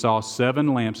voice, he saw 7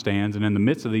 lampstands, and in the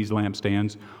midst of these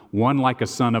lampstands, one like a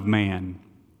son of man,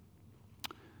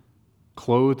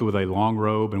 clothed with a long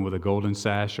robe and with a golden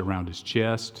sash around his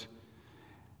chest.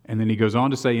 And then he goes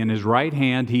on to say, in his right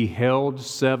hand he held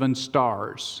 7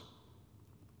 stars.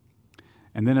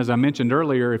 And then, as I mentioned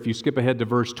earlier, if you skip ahead to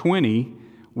verse 20,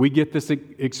 we get this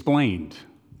explained,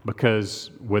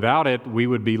 because without it, we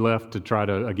would be left to try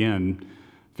to, again,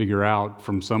 figure out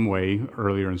from some way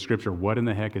earlier in Scripture, what in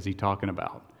the heck is he talking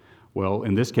about? Well,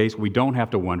 in this case, we don't have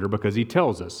to wonder, because he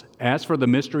tells us, as for the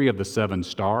mystery of the 7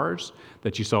 stars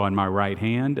that you saw in my right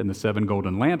hand and the 7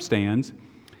 golden lampstands,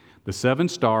 the 7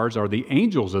 stars are the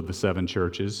angels of the 7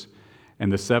 churches,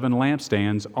 and the 7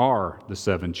 lampstands are the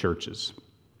 7 churches.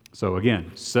 So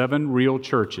again, 7 real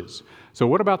churches. So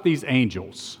what about these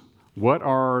angels? What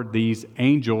are these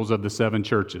angels of the 7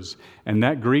 churches? And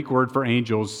that Greek word for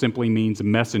angels simply means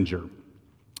messenger.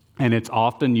 And it's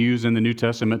often used in the New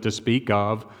Testament to speak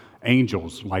of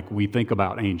angels, like we think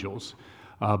about angels.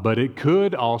 But it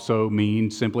could also mean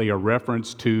simply a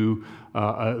reference to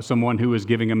someone who is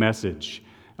giving a message.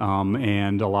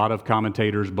 And a lot of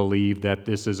commentators believe that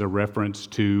this is a reference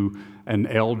to an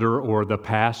elder or the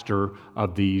pastor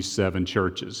of these 7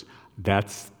 churches.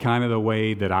 That's kind of the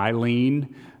way that I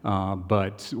lean,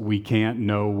 but we can't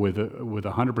know with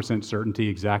 100% certainty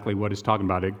exactly what it's talking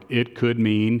about. It could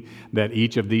mean that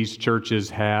each of these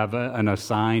churches have an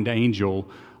assigned angel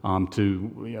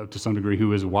to some degree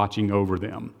who is watching over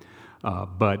them.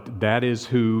 But that is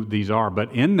who these are.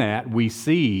 But in that, we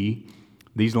see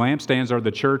these lampstands are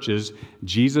the churches.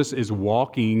 Jesus is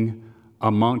walking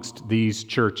amongst these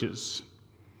churches,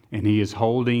 and he is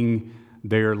holding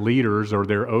their leaders or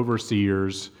their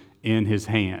overseers in his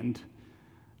hand.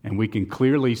 And we can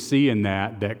clearly see in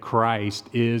that Christ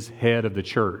is head of the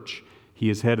church.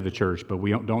 He is head of the church, but we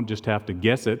don't just have to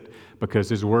guess it, because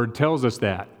his word tells us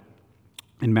that.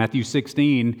 In Matthew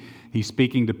 16, he's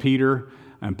speaking to Peter,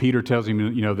 and Peter tells him,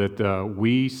 that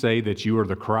we say that you are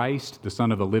the Christ, the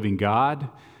Son of the living God.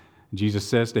 Jesus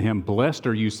says to him, blessed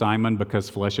are you, Simon, because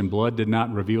flesh and blood did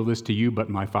not reveal this to you, but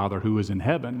my Father who is in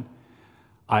heaven.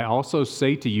 I also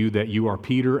say to you that you are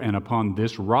Peter, and upon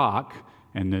this rock,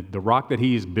 and the rock that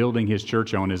he is building his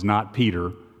church on is not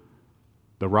Peter.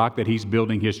 The rock that he's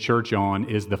building his church on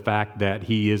is the fact that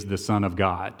he is the Son of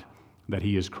God, that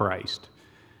he is Christ.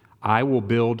 I will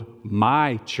build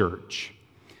my church,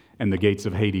 and the gates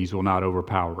of Hades will not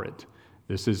overpower it.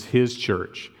 This is his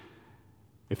church.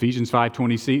 Ephesians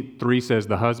 5:23 says,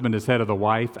 the husband is head of the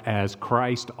wife, as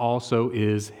Christ also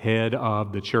is head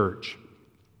of the church,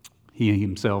 he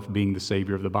himself being the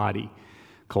Savior of the body.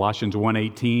 Colossians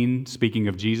 1:18, speaking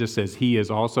of Jesus, says he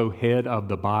is also head of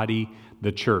the body,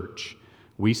 the church.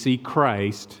 We see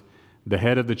Christ, the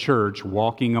head of the church,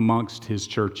 walking amongst his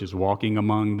churches, walking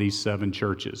among these 7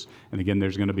 churches. And again,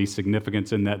 there's going to be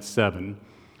significance in that 7.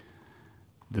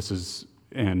 That's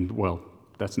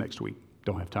next week.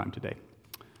 Don't have time today.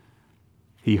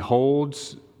 He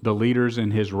holds the leaders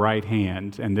in his right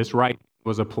hand, and this right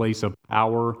was a place of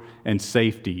power and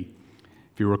safety.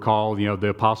 If you recall, the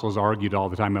apostles argued all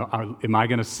the time, am I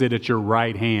going to sit at your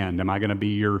right hand? Am I going to be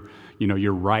your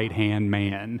right-hand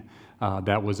man?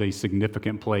 that was a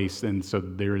significant place, and so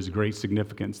there is great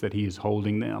significance that he is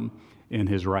holding them in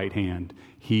his right hand.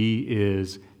 He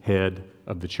is head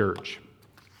of the church.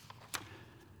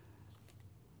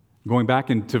 Going back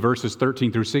into verses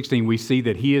 13 through 16, we see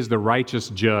that he is the righteous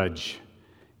judge.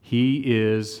 He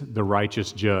is the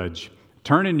righteous judge.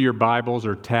 Turn in your Bibles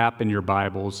or tap in your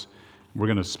Bibles. We're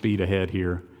going to speed ahead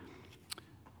here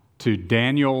to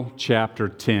Daniel chapter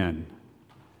 10.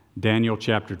 Daniel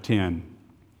chapter 10.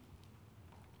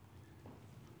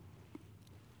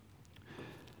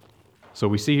 So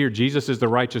we see here Jesus is the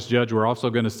righteous judge. We're also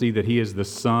going to see that he is the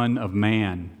Son of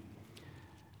Man.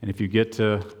 And if you get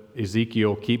to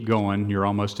Ezekiel, keep going. You're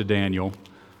almost to Daniel.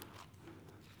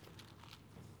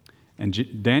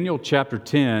 And Daniel chapter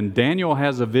 10, Daniel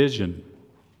has a vision.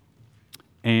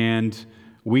 And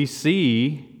we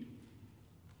see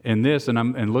in this, and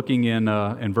I'm looking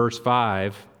in verse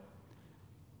 5,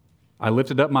 I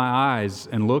lifted up my eyes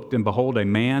and looked, and behold, a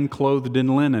man clothed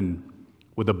in linen,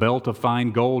 with a belt of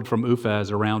fine gold from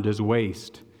Uphaz around his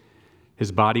waist.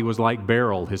 His body was like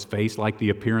beryl, his face like the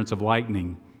appearance of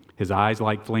lightning, his eyes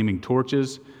like flaming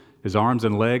torches, his arms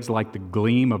and legs like the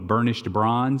gleam of burnished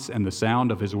bronze, and the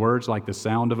sound of his words like the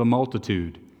sound of a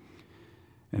multitude.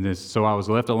 And so I was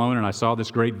left alone, and I saw this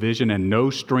great vision, and no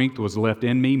strength was left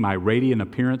in me. My radiant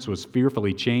appearance was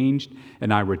fearfully changed,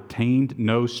 and I retained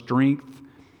no strength.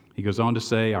 He goes on to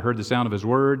say, I heard the sound of his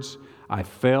words. I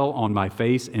fell on my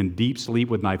face in deep sleep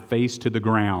with my face to the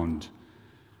ground.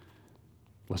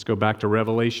 Let's go back to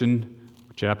Revelation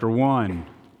chapter 1.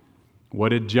 What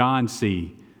did John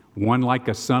see? One like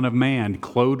a son of man,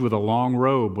 clothed with a long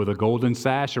robe, with a golden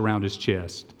sash around his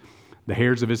chest. The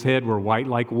hairs of his head were white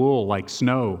like wool, like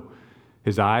snow.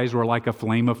 His eyes were like a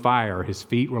flame of fire. His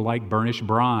feet were like burnished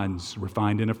bronze,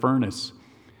 refined in a furnace.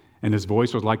 And his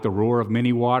voice was like the roar of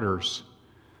many waters.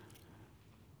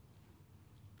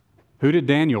 Who did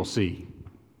Daniel see?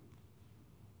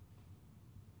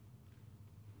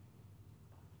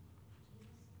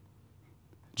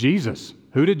 Jesus.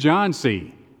 Who did John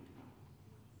see?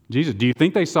 Jesus. Do you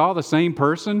think they saw the same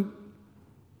person?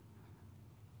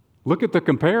 Look at the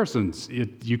comparisons.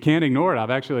 You can't ignore it. I've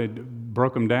actually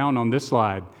broke them down on this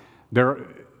slide.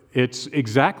 It's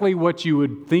exactly what you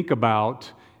would think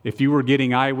about if you were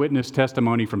getting eyewitness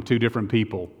testimony from two different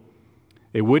people.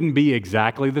 It wouldn't be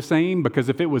exactly the same, because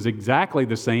if it was exactly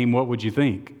the same, what would you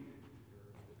think?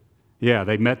 Yeah,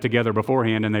 they met together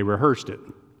beforehand and they rehearsed it.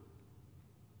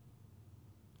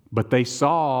 But they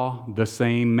saw the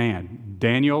same man.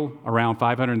 Daniel around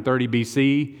 530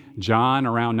 BC, John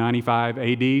around 95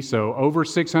 AD. So over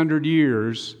 600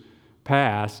 years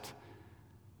passed.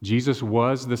 Jesus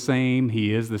was the same.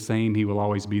 He is the same. He will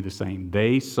always be the same.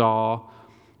 They saw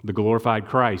the glorified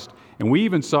Christ. And we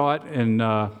even saw it in,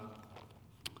 I'm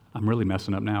really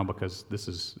messing up now because this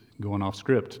is going off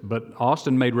script. But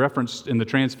Austin made reference in the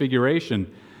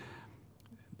Transfiguration.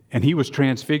 And he was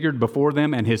transfigured before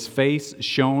them, and his face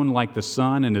shone like the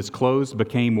sun, and his clothes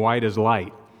became white as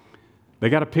light. They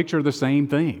got a picture of the same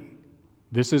thing.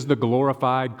 This is the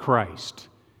glorified Christ.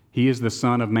 He is the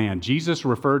Son of Man. Jesus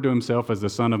referred to himself as the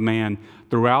Son of Man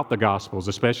throughout the Gospels,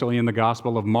 especially in the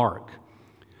Gospel of Mark.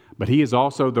 But he is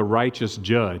also the righteous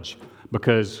judge,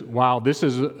 because while this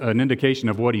is an indication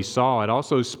of what he saw, it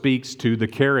also speaks to the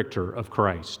character of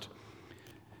Christ.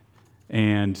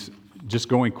 And just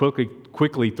going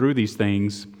quickly through these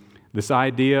things, this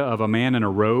idea of a man in a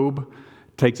robe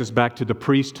takes us back to the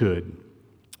priesthood,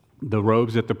 the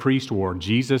robes that the priest wore.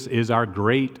 Jesus is our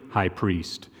great high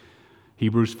priest.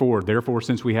 Hebrews 4, therefore,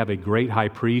 since we have a great high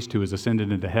priest who has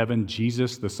ascended into heaven,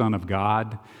 Jesus, the Son of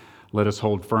God, let us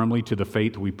hold firmly to the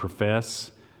faith we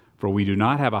profess. For we do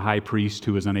not have a high priest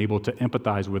who is unable to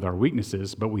empathize with our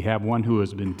weaknesses, but we have one who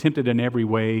has been tempted in every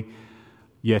way,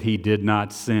 yet he did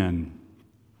not sin.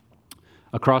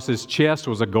 Across his chest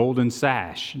was a golden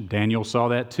sash. Daniel saw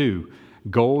that too.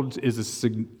 Gold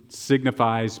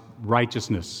signifies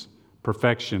righteousness,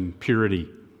 perfection, purity.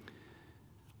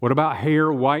 What about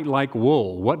hair white like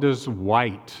wool? What does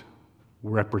white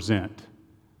represent?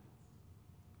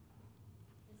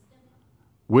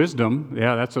 Wisdom.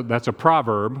 Yeah, that's a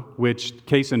proverb, which,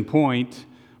 case in point,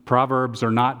 proverbs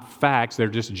are not facts, they're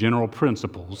just general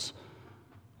principles.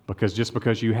 Because just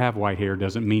because you have white hair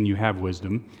doesn't mean you have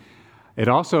wisdom. It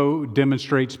also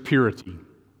demonstrates purity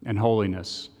and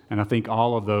holiness, and I think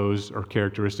all of those are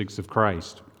characteristics of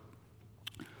Christ.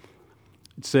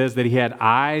 It says that he had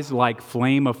eyes like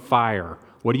flame of fire.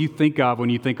 What do you think of when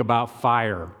you think about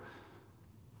fire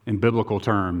in biblical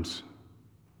terms?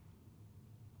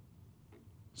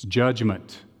 It's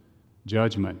judgment.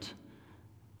 Judgment.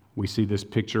 We see this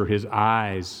picture, his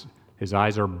eyes His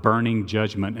eyes are burning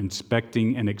judgment,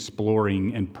 inspecting and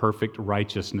exploring in perfect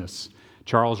righteousness.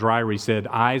 Charles Ryrie said,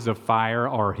 eyes of fire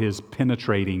are his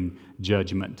penetrating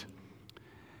judgment.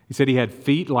 He said he had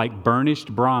feet like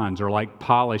burnished bronze or like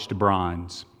polished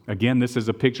bronze. Again, this is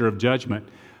a picture of judgment,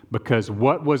 because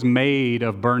what was made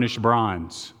of burnished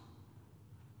bronze?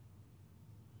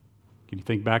 Can you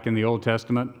think back in the Old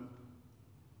Testament?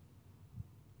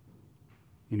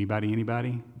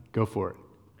 Anybody? Go for it.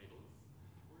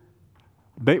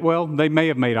 They may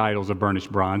have made idols of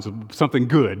burnished bronze, something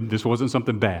good. This wasn't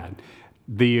something bad.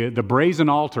 The brazen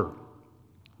altar,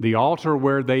 the altar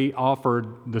where they offered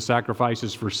the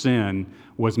sacrifices for sin,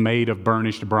 was made of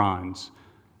burnished bronze.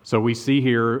 So we see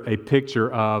here a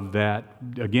picture of that,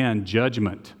 again,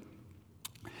 judgment.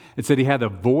 It said he had a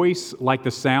voice like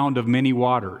the sound of many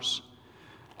waters.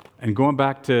 And going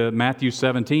back to Matthew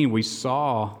 17, we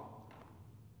saw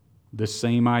this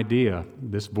same idea,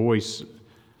 this voice.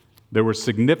 There was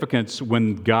significance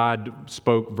when God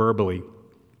spoke verbally.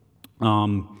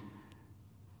 In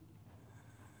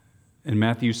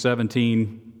Matthew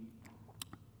 17,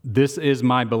 this is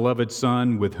my beloved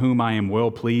Son, with whom I am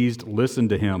well pleased. Listen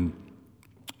to him.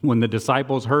 When the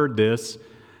disciples heard this,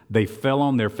 they fell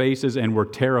on their faces and were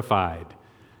terrified.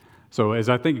 So as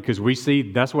I think, because we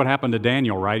see that's what happened to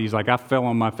Daniel, right? He's like, I fell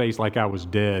on my face like I was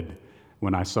dead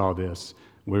when I saw this.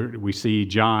 We see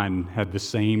John had the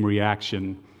same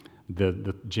reaction.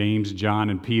 The James, John,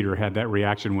 and Peter had that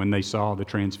reaction when they saw the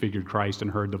transfigured Christ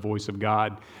and heard the voice of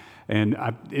God. And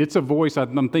it's a voice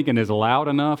I'm thinking is loud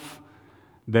enough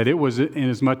that it was in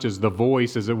as much as the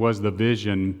voice as it was the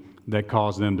vision that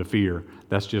caused them to fear.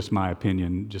 That's just my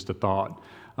opinion, just a thought.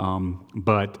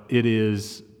 But it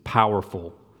is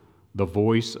powerful. The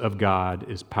voice of God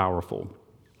is powerful.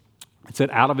 It said,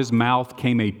 out of his mouth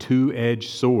came a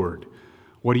two-edged sword.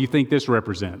 What do you think this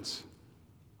represents?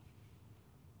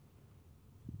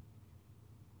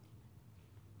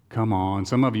 Come on,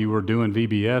 some of you were doing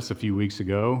VBS a few weeks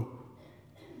ago.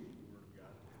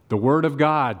 The Word of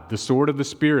God, the sword of the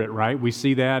Spirit, right? We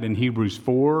see that in Hebrews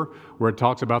 4, where it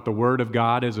talks about the Word of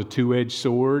God as a two-edged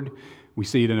sword. We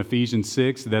see it in Ephesians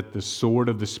 6, that the sword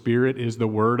of the Spirit is the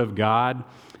Word of God.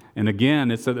 And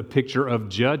again, it's a picture of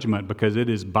judgment, because it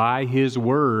is by His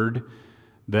Word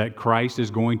that Christ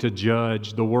is going to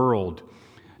judge the world.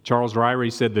 Charles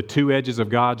Ryrie said the two edges of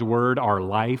God's Word are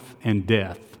life and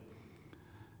death.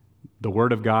 The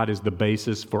Word of God is the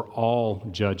basis for all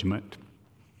judgment.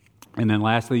 And then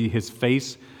lastly, his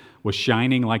face was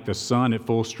shining like the sun at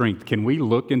full strength. Can we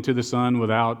look into the sun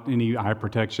without any eye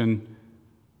protection?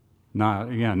 No.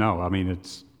 I mean,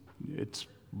 it's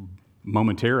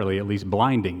momentarily at least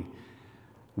blinding.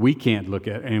 We can't look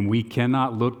at, and we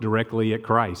cannot look directly at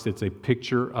Christ. It's a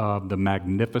picture of the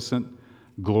magnificent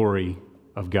glory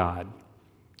of God.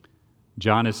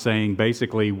 John is saying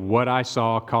basically, what I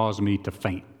saw caused me to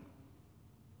faint.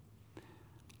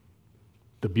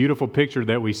 The beautiful picture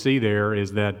that we see there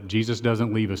is that Jesus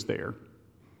doesn't leave us there.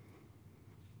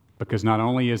 Because not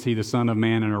only is he the Son of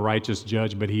Man and a righteous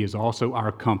judge, but he is also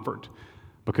our comfort.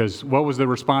 Because what was the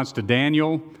response to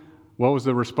Daniel? What was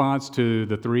the response to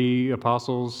the three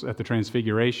apostles at the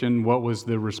Transfiguration? What was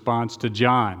the response to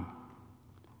John?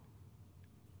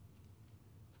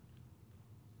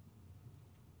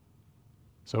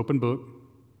 It's open book.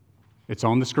 It's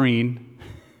on the screen.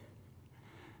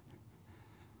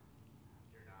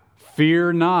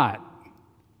 Fear not.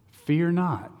 Fear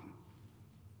not.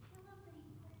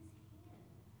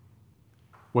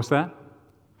 What's that?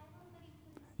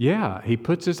 Yeah, he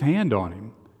puts his hand on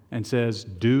him and says,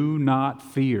 do not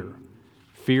fear.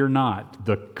 Fear not.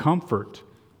 The comfort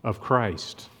of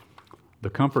Christ. The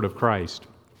comfort of Christ.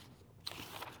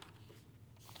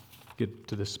 Get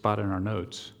to this spot in our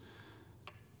notes.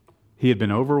 He had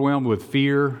been overwhelmed with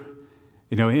fear.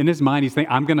 You know, in his mind, he's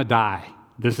thinking, I'm going to die.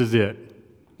 This is it.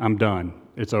 I'm done.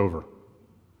 It's over.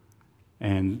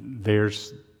 And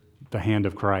there's the hand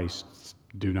of Christ.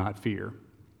 Do not fear.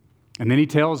 And then he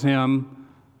tells him,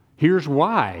 here's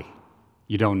why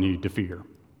you don't need to fear.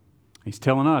 He's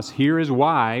telling us, here is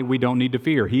why we don't need to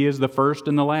fear. He is the first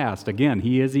and the last. Again,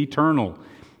 he is eternal.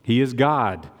 He is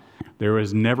God. There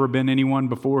has never been anyone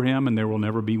before him, and there will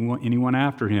never be anyone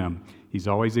after him. He's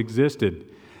always existed.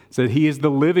 It said he is the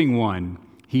living one.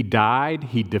 He died,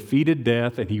 he defeated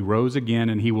death, and he rose again,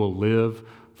 and he will live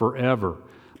forever.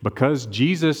 Because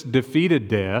Jesus defeated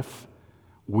death,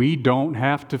 we don't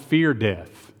have to fear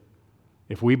death.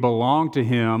 If we belong to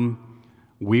him,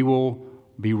 we will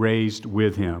be raised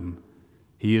with him.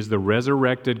 He is the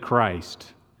resurrected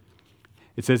Christ.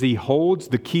 It says he holds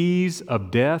the keys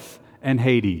of death and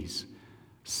Hades.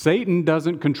 Satan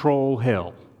doesn't control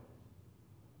hell.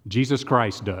 Jesus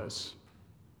Christ does.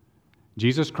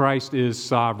 Jesus Christ is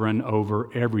sovereign over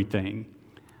everything.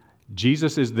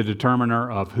 Jesus is the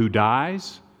determiner of who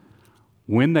dies,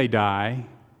 when they die,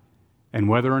 and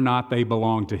whether or not they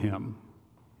belong to him.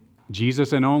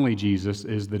 Jesus and only Jesus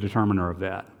is the determiner of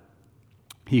that.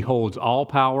 He holds all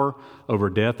power over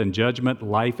death and judgment,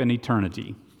 life and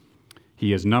eternity.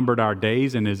 He has numbered our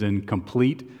days and is in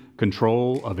complete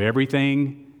control of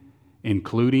everything,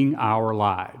 including our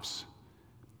lives.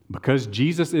 Because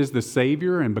Jesus is the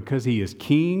Savior and because he is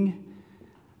King,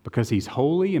 because he's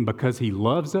holy and because he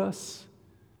loves us,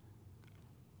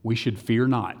 we should fear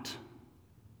not.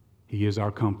 He is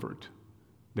our comfort.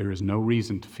 There is no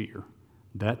reason to fear.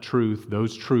 That truth,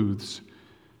 those truths,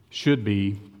 should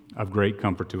be of great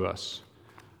comfort to us.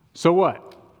 So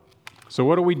what? So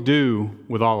what do we do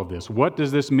with all of this? What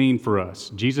does this mean for us?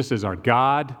 Jesus is our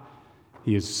God.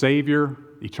 He is Savior,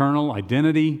 eternal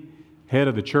identity, head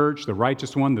of the church, the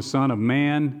righteous one, the Son of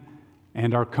Man,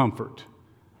 and our comfort.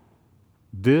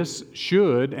 This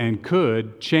should and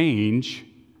could change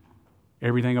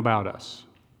everything about us.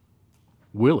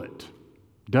 Will it?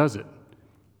 Does it?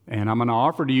 And I'm going to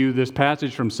offer to you this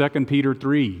passage from 2 Peter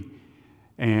 3.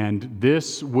 And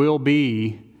this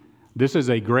is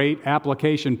a great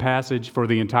application passage for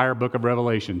the entire book of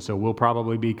Revelation. So we'll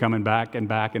probably be coming back and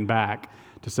back and back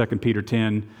to 2 Peter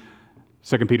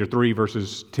 3,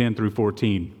 verses 10 through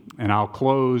 14. And I'll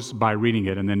close by reading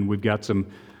it. And then we've got some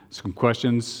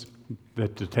questions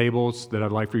at the tables that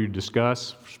I'd like for you to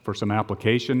discuss for some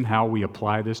application, how we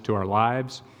apply this to our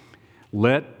lives.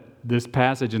 Let this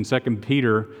passage in 2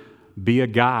 Peter be a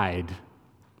guide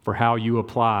for how you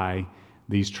apply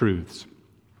these truths.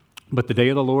 But the day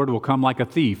of the Lord will come like a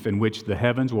thief, in which the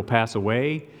heavens will pass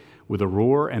away with a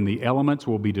roar, and the elements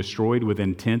will be destroyed with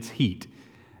intense heat,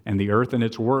 and the earth and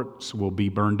its works will be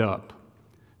burned up.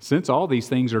 Since all these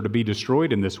things are to be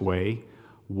destroyed in this way,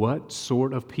 what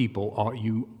sort of people ought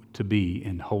you to be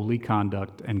in holy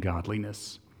conduct and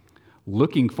godliness,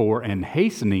 looking for and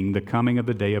hastening the coming of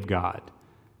the day of God,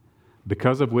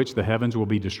 because of which the heavens will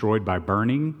be destroyed by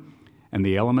burning, and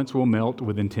the elements will melt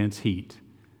with intense heat.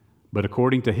 But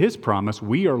according to his promise,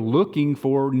 we are looking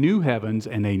for new heavens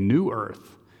and a new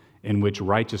earth in which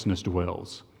righteousness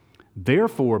dwells.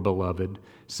 Therefore, beloved,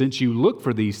 since you look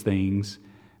for these things,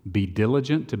 be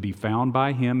diligent to be found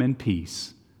by him in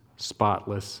peace,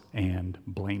 spotless and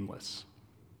blameless.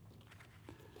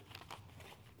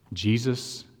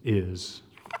 Jesus is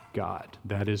God.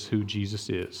 That is who Jesus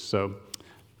is. So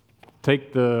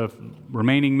take the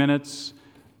remaining minutes,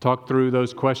 talk through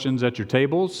those questions at your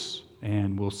tables,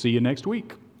 and we'll see you next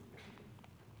week.